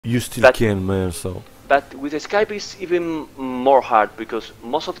You still But can, man. So But with Skype it's even more hard because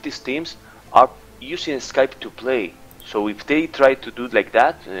most of these teams are using Skype to play. So if they try to do like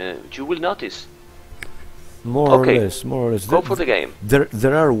that, you will notice. more Okay, more or less. go for the game.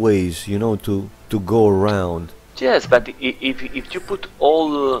 There are ways, you know, to go around. Yes, but if you put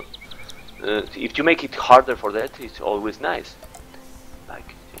all, if you make it harder for that, it's always nice.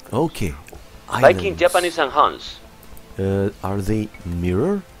 Like Okay. like in Islands. Japanese and Hans. Are they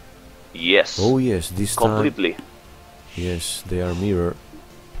mirror? Yes. Oh yes, this completely. time. Yes, they are mirror.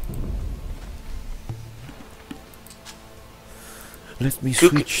 Let me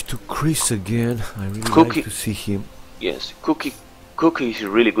switch to Chris again. I really like to see him. Yes, Cookie is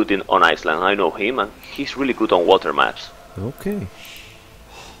really good on Iceland. I know him, and he's really good on water maps. Okay.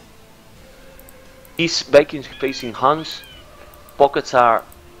 He's Vikings facing Hans. Pockets are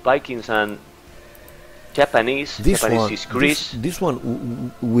Vikings and Japanese. Japanese is Chris. This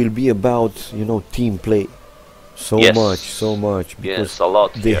one will be about, you know, team play. So much because yes, a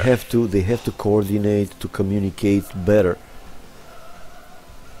lot they have to coordinate, to communicate better.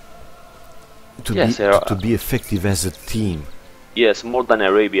 To be effective as a team. Yes, more than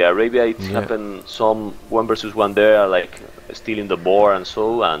Arabia. Arabia, it's happened some 1 versus 1 there, like stealing the board and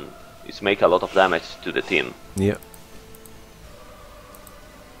so, and it's make a lot of damage to the team. Yeah.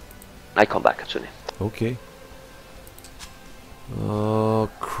 I come back, Katsuni. Okay.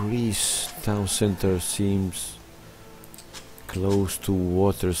 Chris town center seems close to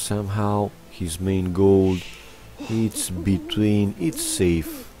water somehow. His main goal, it's between, it's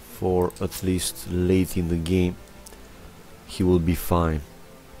safe for at least late in the game. He will be fine.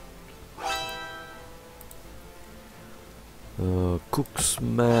 Cook's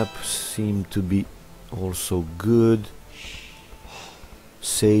map seem to be also good,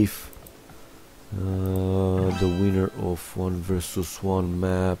 safe. The winner of 1 versus 1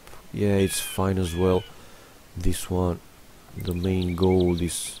 map, yeah, it's fine as well. This one, the main goal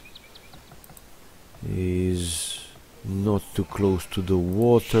is not too close to the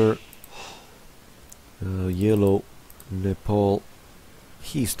water. Yellow, Nepal,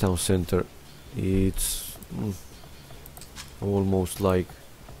 his town center, it's almost like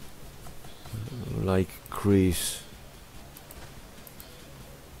Chris,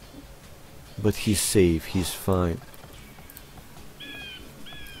 but he's safe, he's fine.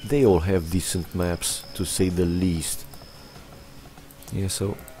 They all have decent maps, to say the least. Yeah,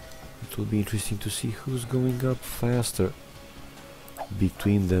 so it will be interesting to see who's going up faster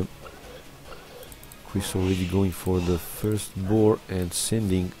between them. Chris already going for the first boar and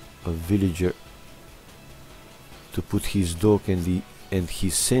sending a villager to put his dog, and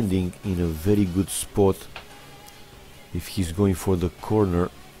he's sending in a very good spot. If he's going for the corner,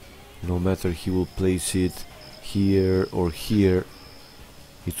 no matter he will place it here or here,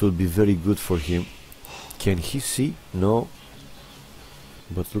 it will be very good for him. Can he see? No.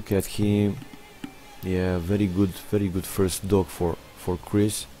 But look at him. Yeah, very good first dog for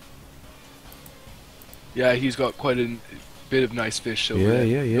Chris. Yeah, he's got quite a bit of nice fish over there.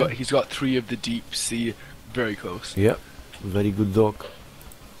 Yeah. He's got 3 of the deep sea very close. Yeah, very good dog.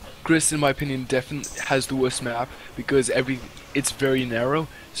 Chris, in my opinion, definitely has the worst map because it's very narrow.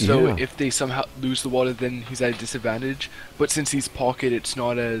 So if they somehow lose the water, then he's at a disadvantage. But since he's pocket, it's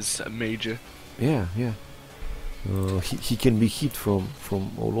not as major. Yeah. He can be hit from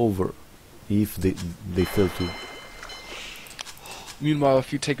all over if they fail to. Meanwhile,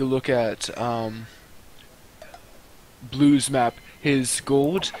 if you take a look at Blue's map, his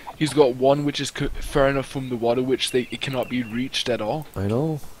gold, he's got 1 which is far enough from the water which it cannot be reached at all. I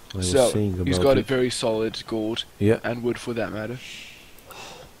know. I was so saying about he's got it. a very solid gold, and wood for that matter.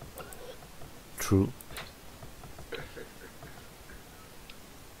 True.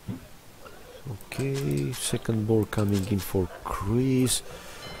 Okay, second ball coming in for Chris.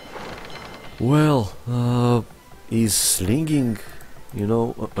 Well, is slinging, you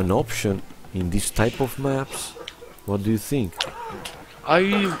know, an option in this type of maps? What do you think? I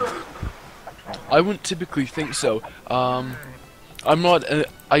wouldn't typically think so. I'm not.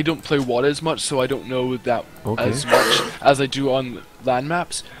 I don't play water as much, so I don't know that as much as I do on land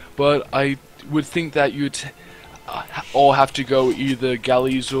maps. But I would think that you'd all have to go either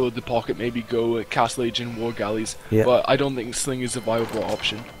galleys or the pocket, maybe go Castle Age and War galleys. Yeah. But I don't think sling is a viable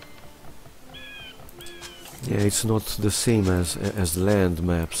option. Yeah, it's not the same as land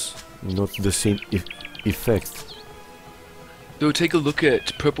maps. Not the same effect. Though take a look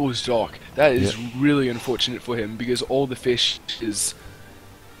at Purple's dock. That is really unfortunate for him because all the fish is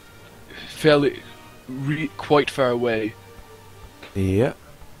quite far away. Yeah.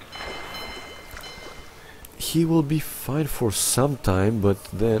 he will be fine for some time, but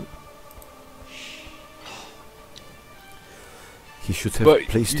then he should have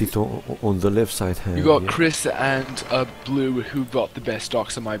placed it on the left side hand. You got Chris and Blue who got the best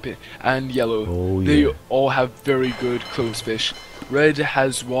docks in my opinion, and Yellow. Oh, they yeah. all have very good close fish. Red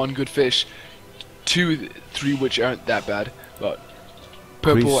has 1 good fish, 2, 3 which aren't that bad, but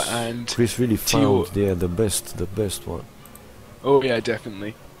Purple and Chris really Teal. found the best one. Oh yeah,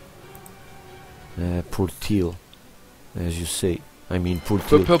 definitely. Poor Teal, as you say. I mean, poor But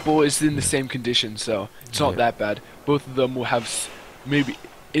Teal. Purple is in the same condition, so it's not that bad. Both of them will have maybe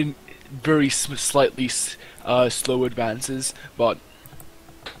in very slightly slow advances, but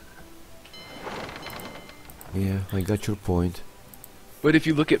Yeah, I got your point. But if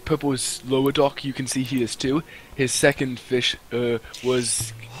you look at Purple's lower dock, you can see he is too. His second fish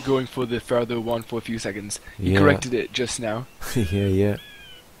was going for the further one for a few seconds. He corrected it just now. yeah.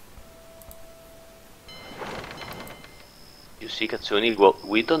 You see, Katsuni, well,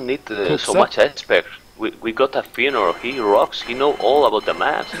 we don't need so much expert. We got a Feanor. He rocks. He know all about the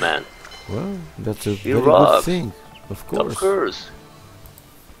maps, man. Well, that's a He very rocks. good thing, of course. Of course.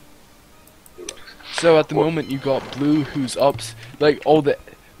 So at the moment you got Blue who's up, like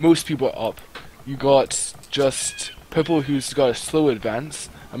most people are up. You got just Purple who's got a slow advance.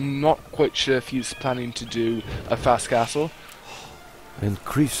 I'm not quite sure if he's planning to do a fast castle. And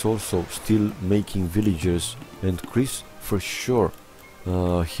Chris also still making villagers, and Chris for sure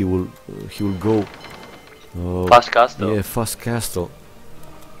he will go Fast castle. Yeah, fast castle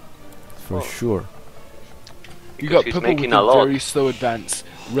for sure. You got he's Purple with making a a lot. very slow advance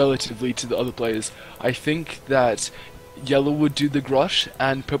relatively to the other players. I think that Yellow would do the Grush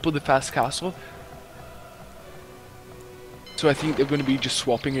and Purple the fast castle. So I think they're going to be just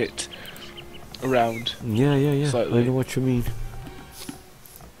swapping it around. Yeah. Slightly. I know what you mean.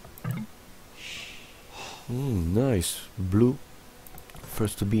 Nice. Blue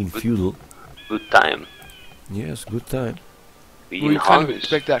first to be in feudal. Good time. Yes, good time. Being We kind of Huns.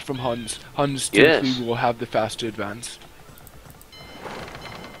 expect that from Huns. Huns Yes. typically will have the faster advance.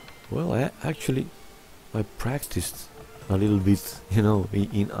 Well, actually I practiced a little bit,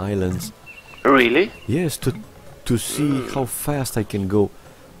 in islands. Really? Yes, to see how fast I can go,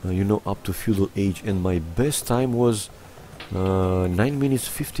 up to feudal age, and my best time was 9 minutes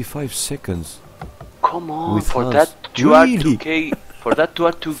 55 seconds. Come on, With for Huns. that 2R2K, Really? for that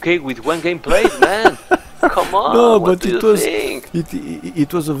 2R2K with one game played, man. Come on. No, what but do it you was think?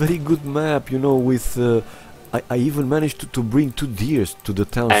 it was a very good map, with I even managed to bring 2 deers to the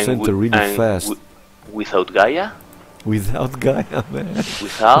town center really fast. Without Gaia? Without Gaia, man.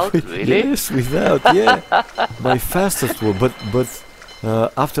 Without? Really? Yes, without, yeah. My fastest one, but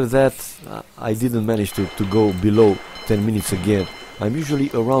after that I didn't manage to go below 10 minutes again. I'm usually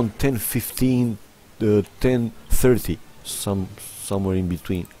around 10:15, 10:30, somewhere in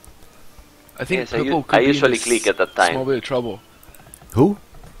between. I think Yes, Purple I could be in usually a click at that time. small bit of trouble. Who?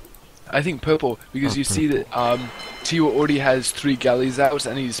 I think Purple, because you see that Tio already has 3 galleys out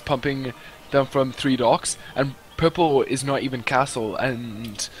and he's pumping them from 3 docks, and Purple is not even castle,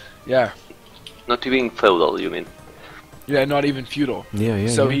 and yeah, Not even feudal, you mean? not even feudal. Yeah.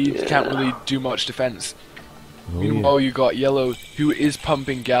 So yeah. he can't really do much defense. Oh, Meanwhile, you got Yellow, who is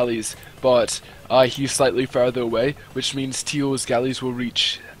pumping galleys, but he's slightly farther away, which means Teal's galleys will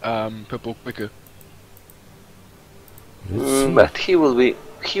reach Purple quicker. Let's see. But he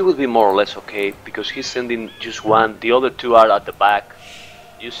will be more or less okay because he's sending just one. The other 2 are at the back.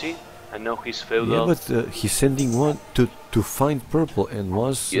 You see? I know he's feudal. Yeah, but he's sending one to find Purple, and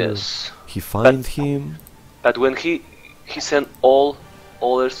once Yes. he find him, But when he send all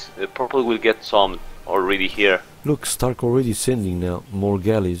others, Purple will get some already here. look, Stark already sending now more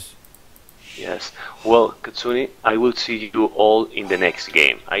galleys. Yes. Well, Katsuni, I will see you all in the next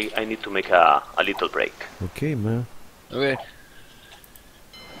game. I need to make a little break. Okay, man. Okay.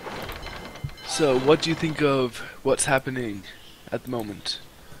 So, what do you think of what's happening at the moment?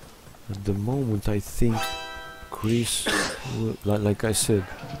 At the moment, I think Chris, like I said,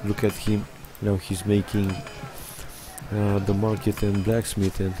 look at him. Now he's making the market and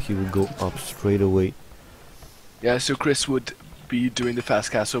blacksmith, and he will go up straight away. Yeah, so Chris would be doing the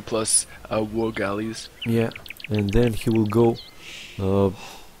fast castle plus war galleys. Yeah, and then he will go.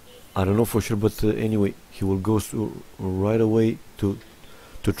 I don't know for sure, but anyway, he will go right away to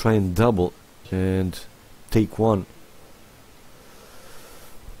try and double and take one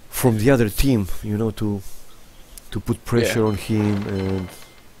from the other team, to put pressure on him and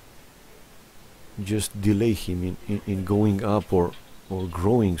just delay him in going up or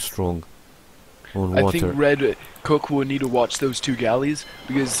growing strong. on I water. think Red Cook will need to watch those 2 galleys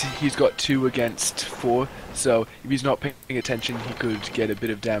because he's got 2 against 4. So if he's not paying attention, he could get a bit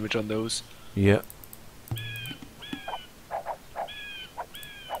of damage on those. Yeah.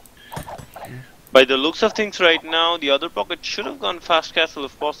 By the looks of things right now, the other pocket should have gone fast castle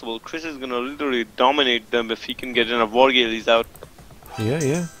if possible. Chris is gonna literally dominate them if he can get enough war galleys out. Yeah,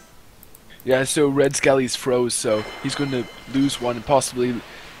 yeah. Yeah, so Red's galleys froze, so he's going to lose one and possibly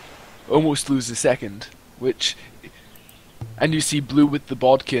almost lose the second. And you see Blue with the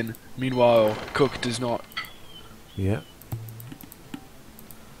bodkin. Meanwhile, Cook does not. Yeah.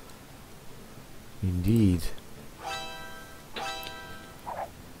 Indeed.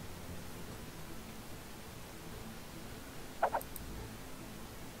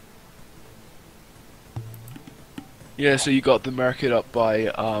 Yeah, so you got the market up by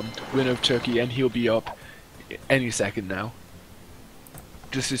Win of Turkey, and he'll be up any second now.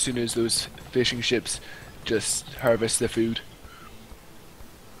 Just as soon as those fishing ships just harvest the food.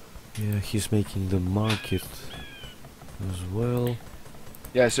 Yeah, he's making the market as well.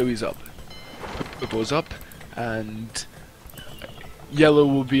 Yeah, so he's up. Purple's up, and Yellow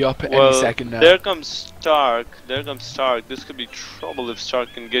will be up any second now. There comes Stark. There comes Stark. This could be trouble if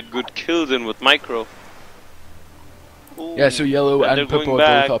Stark can get good kills in with Micro. Ooh, Yeah, so Yellow and they're Purple going are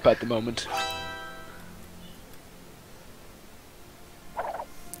back. both up at the moment.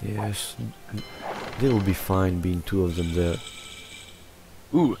 Yes, they will be fine being 2 of them there.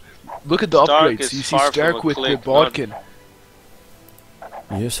 Ooh, look at the Stark upgrades. is You see far from Stark a with the click, bodkin.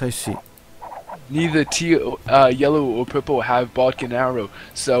 Yes, I see. Neither Yellow or Purple have bodkin arrow,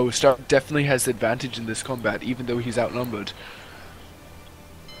 so Stark definitely has the advantage in this combat, even though he's outnumbered.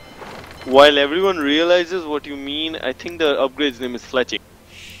 While everyone realizes what you mean, I think the upgrade's name is Fletching.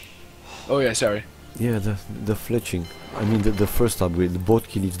 Oh yeah, sorry. Yeah, the fletching. I mean the first upgrade. The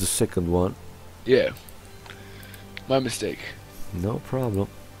bodkin is the second one. Yeah. My mistake. No problem.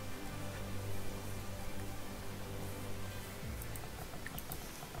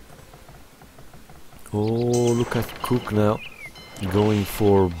 Oh, look at Cook now, going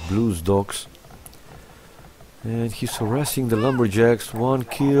for Blue's docks. And he's harassing the lumberjacks. 1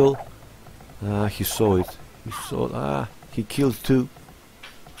 kill. He saw it. He killed 2.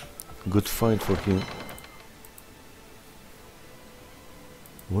 Good find for him.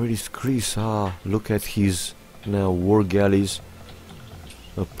 Where is Chris? Look at his now war galleys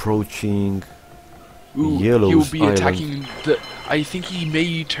approaching Ooh, Yellow's he will be island. attacking the. I think he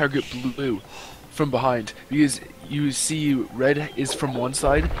may target Blue from behind because you see Red is from one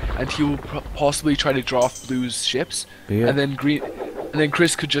side, and he will possibly try to draw off Blue's ships, Yeah. and then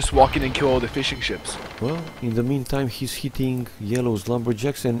Chris could just walk in and kill all the fishing ships. Well, in the meantime, he's hitting Yellow's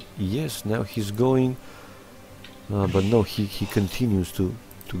lumberjacks, and yes, now he's going. But no, he continues to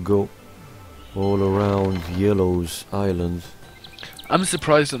go all around Yellow's island. I'm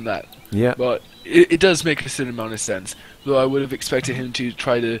surprised on that. Yeah. But it does make a certain amount of sense. Though I would have expected him to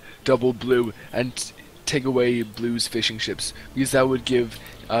try to double Blue and take away Blue's fishing ships, because that would give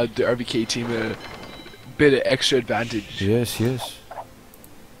the RVK team a bit of extra advantage. Yes, yes.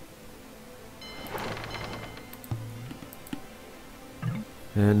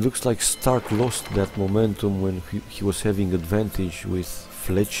 And looks like Stark lost that momentum when he was having advantage with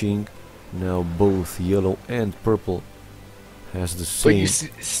fletching. Now both Yellow and Purple has the But same. you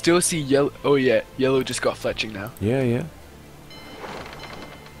still see Yellow. Oh yeah, Yellow just got fletching now. Yeah, yeah.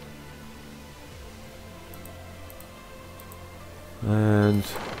 And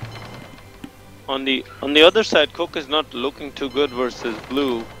On the other side, Cook is not looking too good versus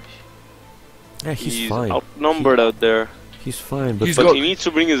Blue. yeah, he's fine. Outnumbered out there. He's fine, but But he needs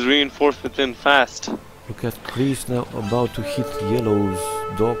to bring his reinforcements in fast. look at Chris now about to hit Yellow's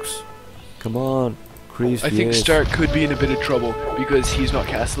docks. Come on, Chris. I think yes. Stark could be in a bit of trouble because he's not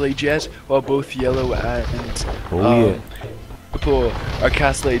Castle Age yet, while both Yellow and Oh, Purple are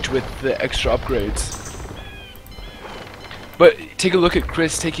Castle Age with the extra upgrades. But take a look at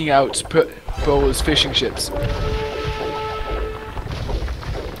Chris taking out Purple's fishing ships.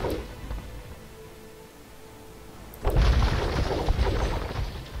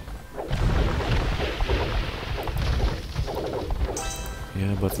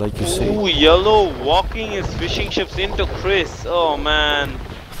 Yeah, but like you say. Ooh, Yellow walking his fishing ships into Chris. Oh man.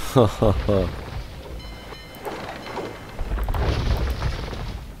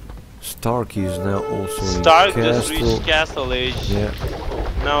 Stark is now also Stark in just castle. reached Castle Age. Yeah,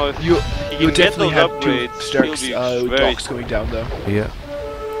 Now if You he you can get definitely those have two upgrades, Stark's he'll be very docks going down though. yeah.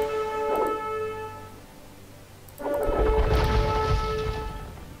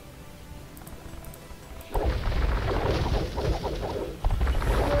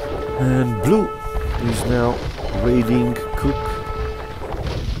 And Blue is now raiding Cook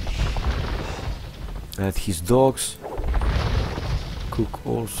at his dogs. Cook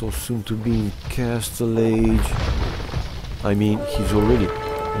also soon to be in Castle Age. I mean, he's already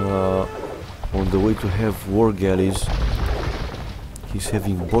on the way to have war galleys. He's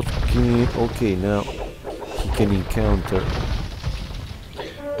having Botkin. Okay, now he can encounter.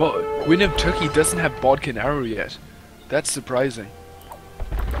 But Win of Turkey doesn't have Bodkin Arrow yet. That's surprising.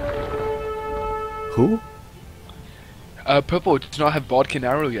 Who? Purple does not have Bodkin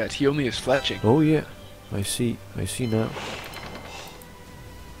Arrow yet. He only has Fletching. Oh yeah, I see now.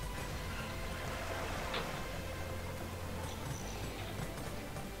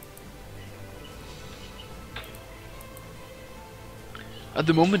 At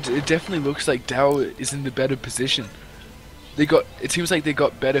the moment, it definitely looks like DoW is in the better position. It seems like they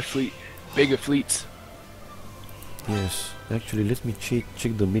got bigger fleets. Yes, actually let me check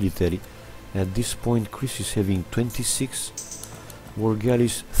the military. At this point Chris is having 26, war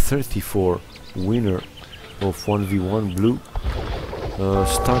galleys 34, winner of 1v1 blue.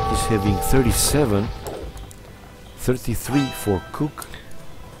 Stark is having 37, 33 for Cook,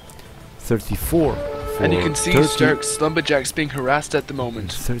 34 for And you can see Turkey, Stark's Lumberjacks being harassed at the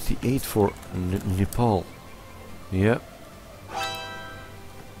moment. 38 for Nepal. Yeah.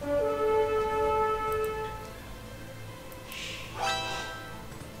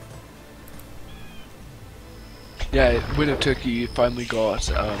 Yeah, Win of Turkey finally got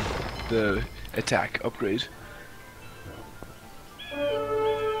the attack upgrade.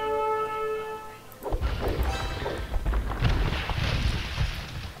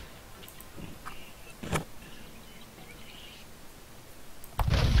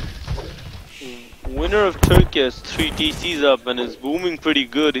 Winner of Turkey has 3 TCs up and is booming pretty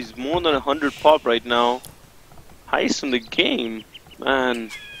good. He's more than 100 pop right now. Highest in the game,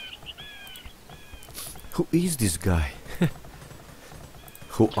 man. Who is this guy?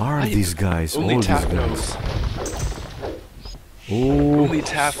 Who are these guys? Only All Taff these guys. knows. Oh, Only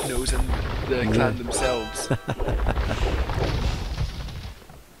Taff knows and the clan themselves.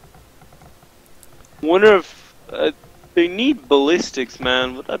 Wonder if they need ballistics,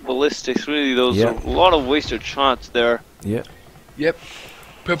 man. Without ballistics, really, those are a lot of wasted shots there. yeah. Yep.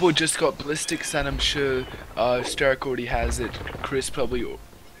 Purple just got ballistics, and I'm sure Stark already has it.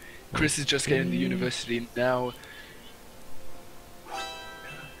 Chris is just getting the university now.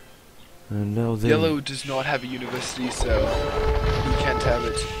 And now they. Yellow does not have a university, so he can't have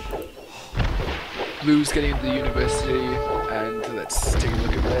it. Blue's getting the university, and let's take a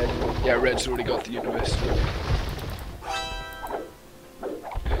look at red. Yeah, red's already got the university.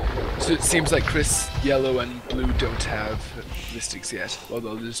 So it seems like Chris, yellow, and blue don't have ballistics yet, while the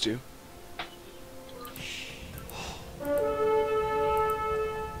others do.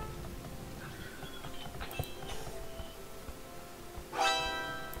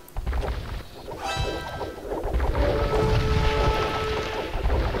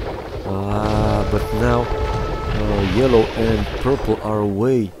 But now yellow and purple are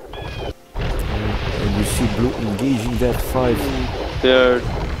away, and you see blue engaging that fight. They're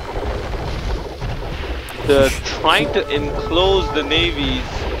trying to enclose the navies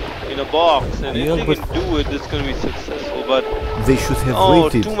in a box, and if they can do it, it's going to be successful. But they should have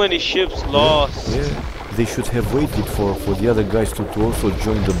waited. Too many ships lost. Yeah, they should have waited for the other guys to also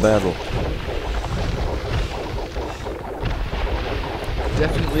join the battle.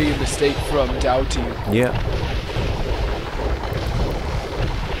 Definitely a mistake from DoW team. Yeah.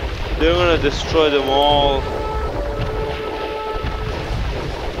 They're gonna destroy them all.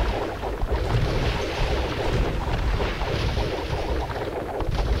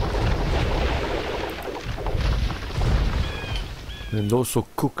 And also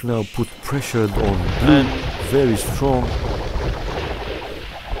Cook now put pressure on blue, very strong.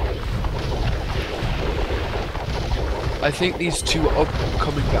 I think these two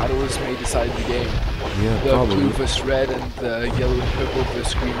upcoming battles may decide the game. Yeah, the probably. blue vs red and the yellow and purple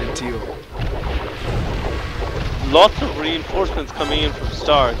vs green and teal. Lots of reinforcements coming in from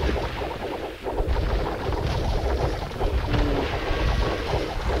Stark.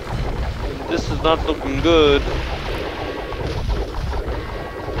 This is not looking good.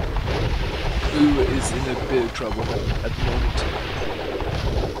 Blue is in a bit of trouble at the moment.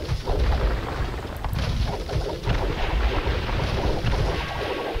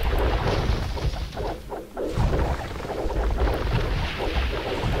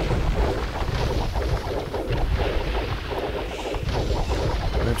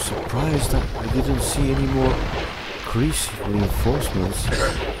 I'm surprised that I didn't see any more Greece reinforcements.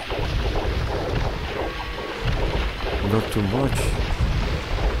 Not too much.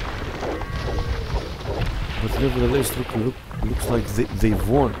 But nevertheless, looks like they've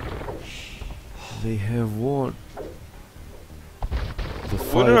won. They have won. The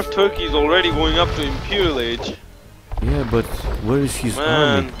Winner of five. Turkey is already going up to Imperial Age. Yeah, but where is his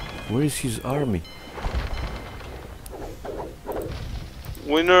army? Man. Where is his army?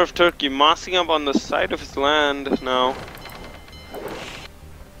 Winner of Turkey massing up on the side of his land now.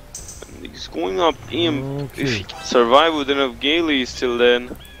 And he's going up imp. Okay. If he can survive with enough Gaelies till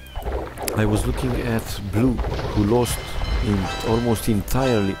then. I was looking at Blue, who lost almost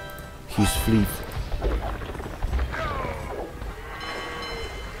entirely his fleet.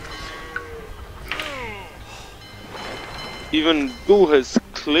 Even Blue has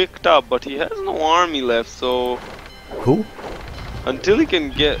clicked up, but he has no army left, so Who? until he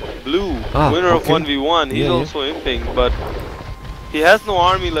can get Blue, winner of okay. 1v1, he's Yeah, also imping, but he has no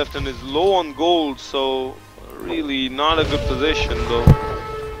army left and is low on gold, so really not a good position though.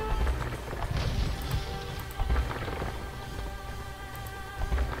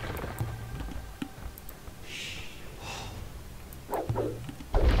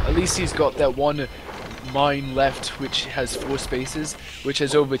 At least he's got that one mine left which has 4 spaces, which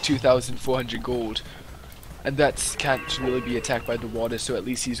has over 2,400 gold. And that can't really be attacked by the water, so at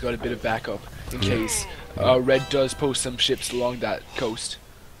least he's got a bit of backup in case Red does post some ships along that coast.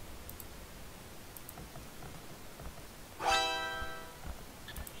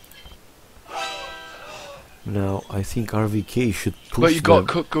 Now, I think RVK should push But you got them.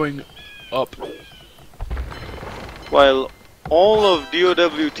 Cook going up. While all of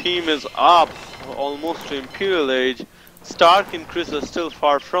DoW team is up almost to Imperial Age, Stark and Chris are still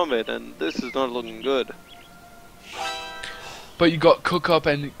far from it, and this is not looking good. But you got Cook up,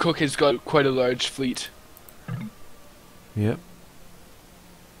 and Cook has got quite a large fleet. Yep.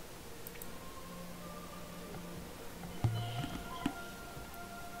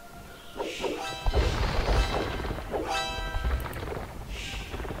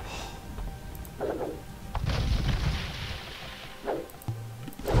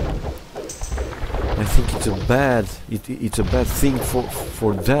 I think it's a bad thing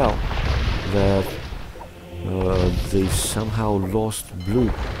for DoW that they somehow lost Blue.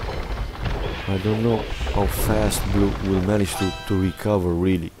 I don't know how fast Blue will manage to recover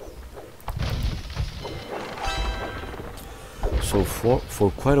really. So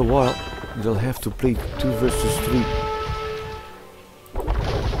for quite a while they'll have to play 2 versus 3.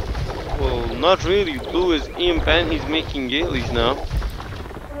 Well, not really. Blue is imp and he's making Gaelies now.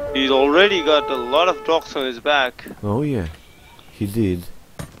 He's already got a lot of docks on his back. Oh yeah, he did.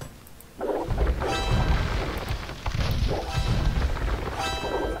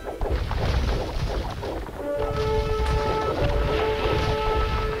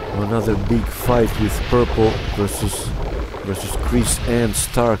 Another big fight with Purple versus Chris and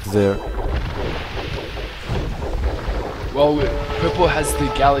Stark there. Well, Purple has the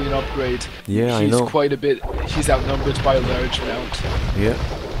galleon upgrade. Yeah, I he's know. quite a bit. He's outnumbered by a large amount. Yeah.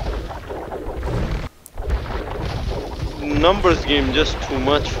 Numbers game just too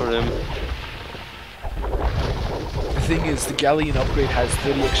much for him. The thing is, the galleon upgrade has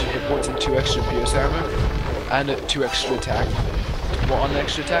 30 extra hit points and 2 extra pierce armor, and 2 extra attack. 1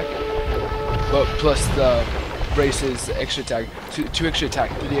 extra attack, but plus the braces extra attack, 2 extra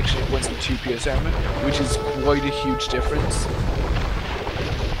attack, 30 extra hit points and 2 pierce armor, which is quite a huge difference.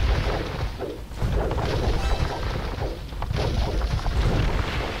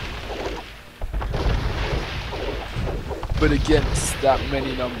 But against that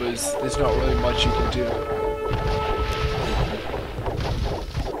many numbers, there's not really much you can do.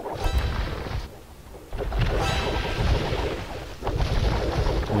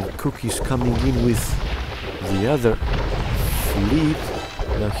 And Cook is coming in with the other fleet.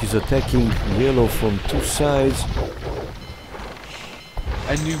 Now he's attacking yellow from 2 sides.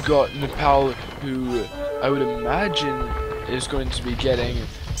 And you got Nepal, who I would imagine is going to be getting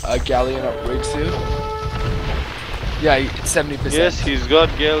a galleon upgrade soon. Yeah, 70%. Yes, he's got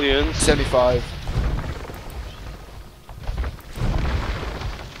galleons. 75.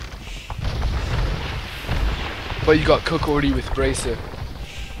 But you got Cook already with Bracer.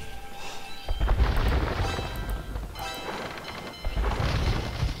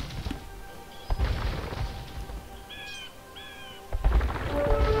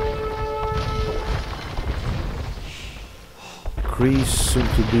 Chris soon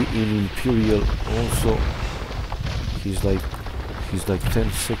to be in Imperial also. He's like 10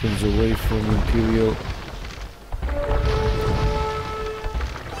 seconds away from Imperial.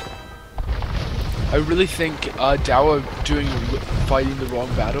 I really think DoW are fighting the wrong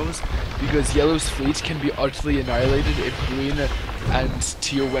battles, because Yellow's fleet can be utterly annihilated if Green and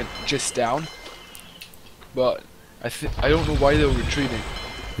Teal went just down. but I don't know why they were retreating.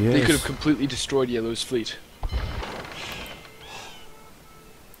 Yes. They could have completely destroyed Yellow's fleet.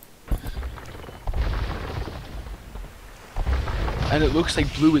 And it looks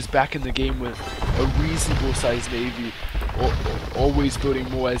like Blue is back in the game with a reasonable sized navy, always building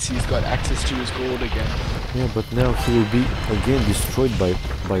more as he's got access to his gold again. Yeah, but now he will be again destroyed by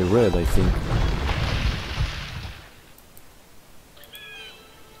Red, I think.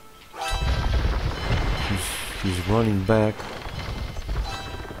 He's running back.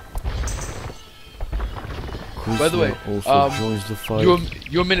 Chris By the way, also joins the fight.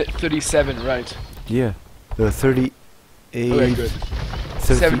 You're minute 37, right? Yeah, 38. Okay, good.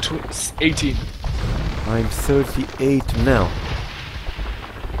 18. I'm 38 now.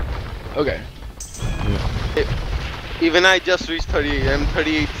 Okay. Yeah. Even I just reached 38. I'm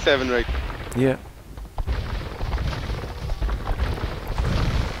 38.7 right. Yeah.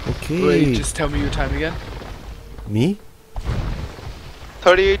 Okay. Wait, just tell me your time again. Me?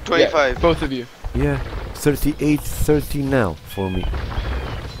 38.25. Yeah, both of you. Yeah. 38:30 now for me.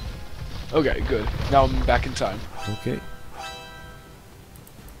 Okay, good. Now I'm back in time. Okay.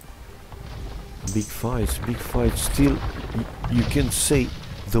 Big fights. Still, you can say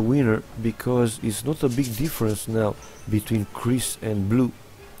the winner because it's not a big difference now between Chris and Blue.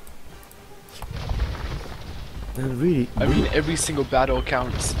 And really, I mean, every single battle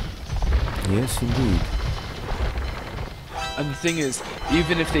counts. yes, indeed. And the thing is,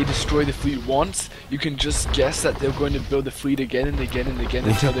 even if they destroy the fleet once, you can just guess that they're going to build the fleet again and again and again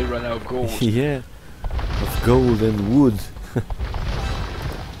until they run out of gold. Yeah, of gold and wood.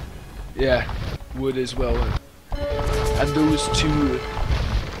 Yeah, wood as well. And those two,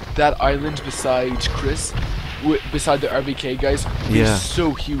 that island beside Chris, beside the RVK guys, Yeah. is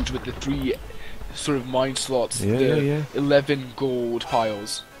so huge with the 3 sort of mine slots, Yeah, the yeah. 11 gold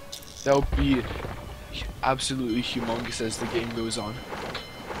piles. That would be absolutely humongous as the game goes on.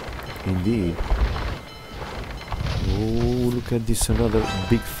 Indeed. Oh, look at this! Another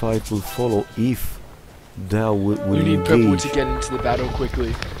big fight will follow if DoW will You need Purple engage. to get into the battle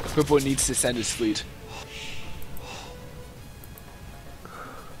quickly. Purple needs to send his fleet.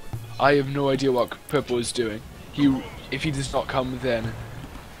 I have no idea what Purple is doing. If he does not come, then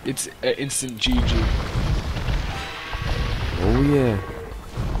it's instant GG. Oh yeah.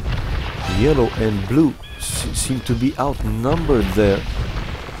 Yellow and Blue seem to be outnumbered there,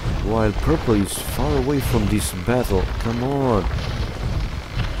 while Purple is far away from this battle. Come on.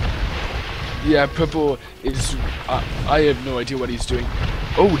 Yeah, Purple is... I have no idea what he's doing.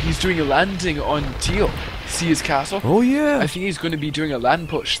 Oh, he's doing a landing on Teal. See his castle? Oh yeah. I think he's going to be doing a land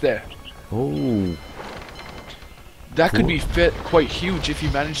push there. Oh. That could Cool. be quite huge if he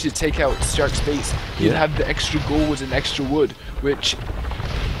managed to take out Stark's base. He'd Yeah. have the extra gold and extra wood, which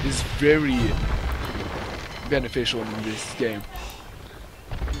is very beneficial in this game.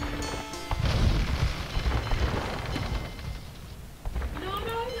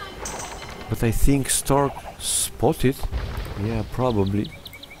 But I think Stark spotted. Yeah, probably.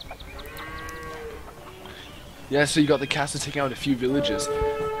 Yeah, so you got the castle taking out a few villages.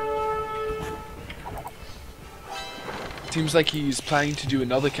 Seems like he's planning to do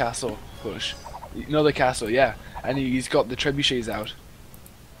another castle push. Another castle, yeah. And he's got the trebuchets out.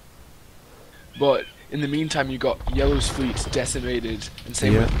 But in the meantime, you got Yellow's fleet decimated, and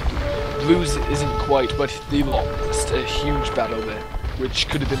same Yeah. with Blue's isn't quite, but they lost a huge battle there, which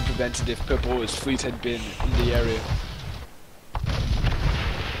could have been prevented if Purple's fleet had been in the area.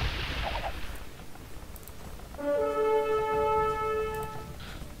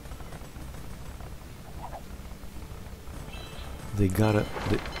 They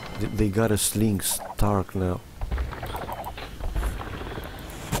gotta sling Stark now.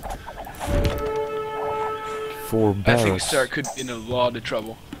 Four I barracks. think Stark could be in a lot of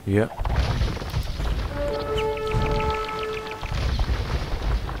trouble. Yeah.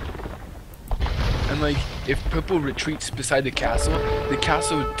 And like, if Purple retreats beside the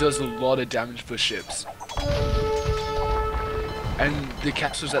castle does a lot of damage for ships. And the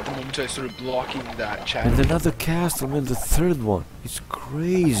castles at the moment are sort of blocking that channel. And another castle, man, the third one. It's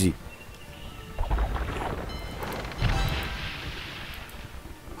crazy.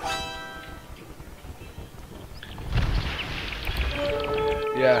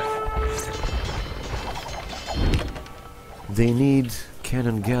 Yeah. They need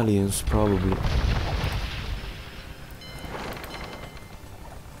cannon galleons, probably.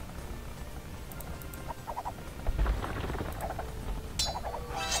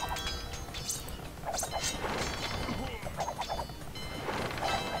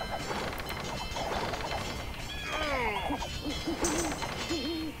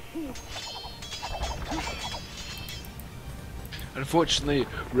 Unfortunately,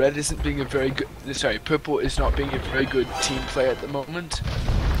 Red isn't being a very good. Sorry, Purple is not being a very good team player at the moment,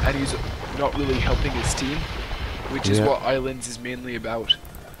 and he's not really helping his team, which is what Islands is mainly about.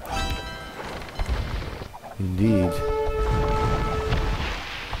 Indeed.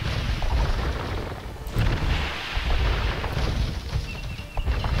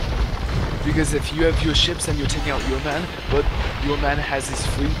 Because if you have your ships and you're taking out your man, but your man has his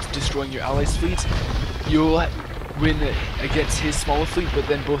fleet destroying your allies' fleet, you'll win against his smaller fleet, but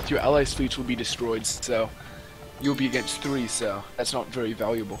then both your allies' fleets will be destroyed, so you'll be against 3, so that's not very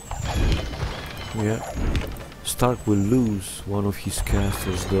valuable. Yeah. Stark will lose one of his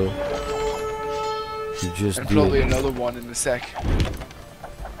casters though. He just And did. probably another one in a sec.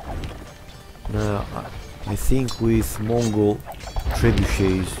 Now, I think with Mongol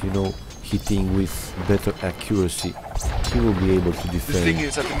trebuchets, you know, hitting with better accuracy, he will be able to The defend. thing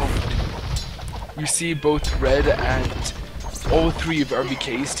is, at the moment, you see both Red and all 3 of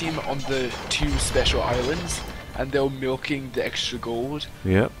RVK's team on the 2 special islands, and they're milking the extra gold.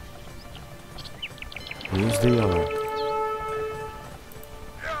 Yeah. Yes, they are.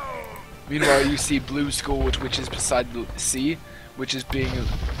 Meanwhile, you see Blue's gold, which is beside the sea, which is being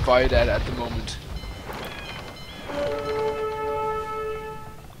fired at the moment.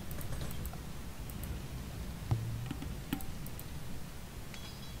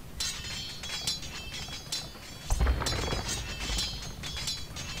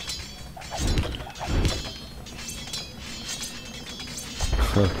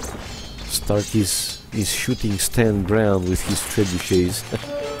 Stark is shooting stand ground with his trebuchets.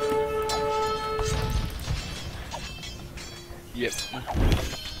 Yep.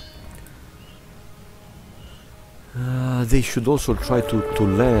 They should also try to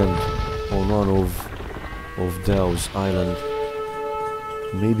land on one of DoW's island.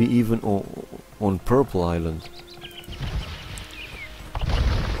 Maybe even on Purple Island.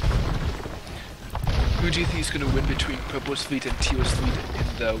 Who do you think is going to win between Purple's fleet and Teal's fleet in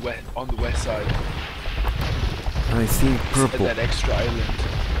the on the west side? I think Purple. That extra island.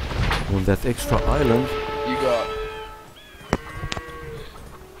 On that extra island. You got.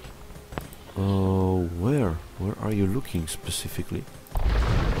 Where? Where are you looking specifically?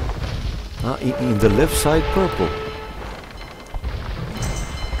 In the left side, Purple.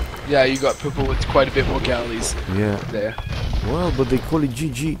 Yeah, you got Purple with quite a bit more galleys. Yeah. There. Well, but they call it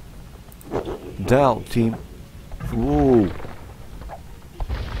GG. DoW team. Whoa.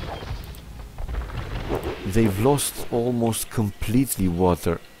 They've lost almost completely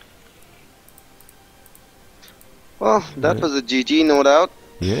water. Well, that was a GG, no doubt.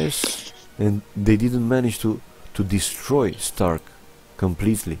 Yes. And they didn't manage to destroy Stark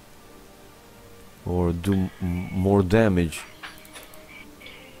completely. Or do more damage.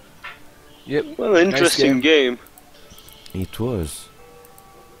 Yep. Well, interesting Nice game. It was.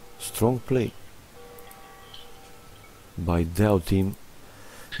 Strong play by DoW team,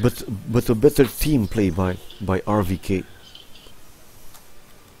 but a better team play by RVK.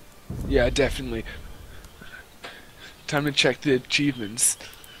 Yeah, definitely. Time to check the achievements.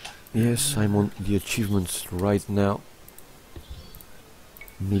 Yes, I'm on the achievements right now.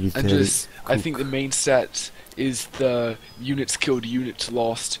 Military. And just, I Cook. think the main stat is the units killed, units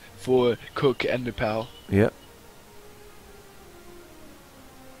lost for Cook and Nepal. Yeah.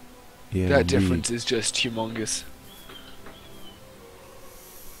 Yeah. That indeed. difference is just humongous.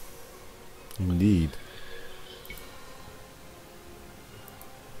 Indeed.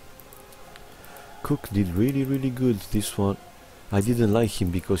 Cook did really good this one. I didn't like him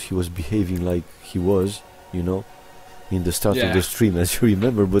because he was behaving like he was, you know, in the start of the stream, as you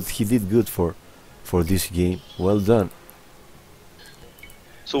remember, but he did good for this game. Well done.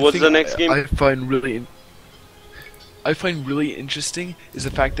 So what's the next game? I find really interesting is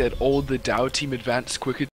the fact that all the DoW team advanced quicker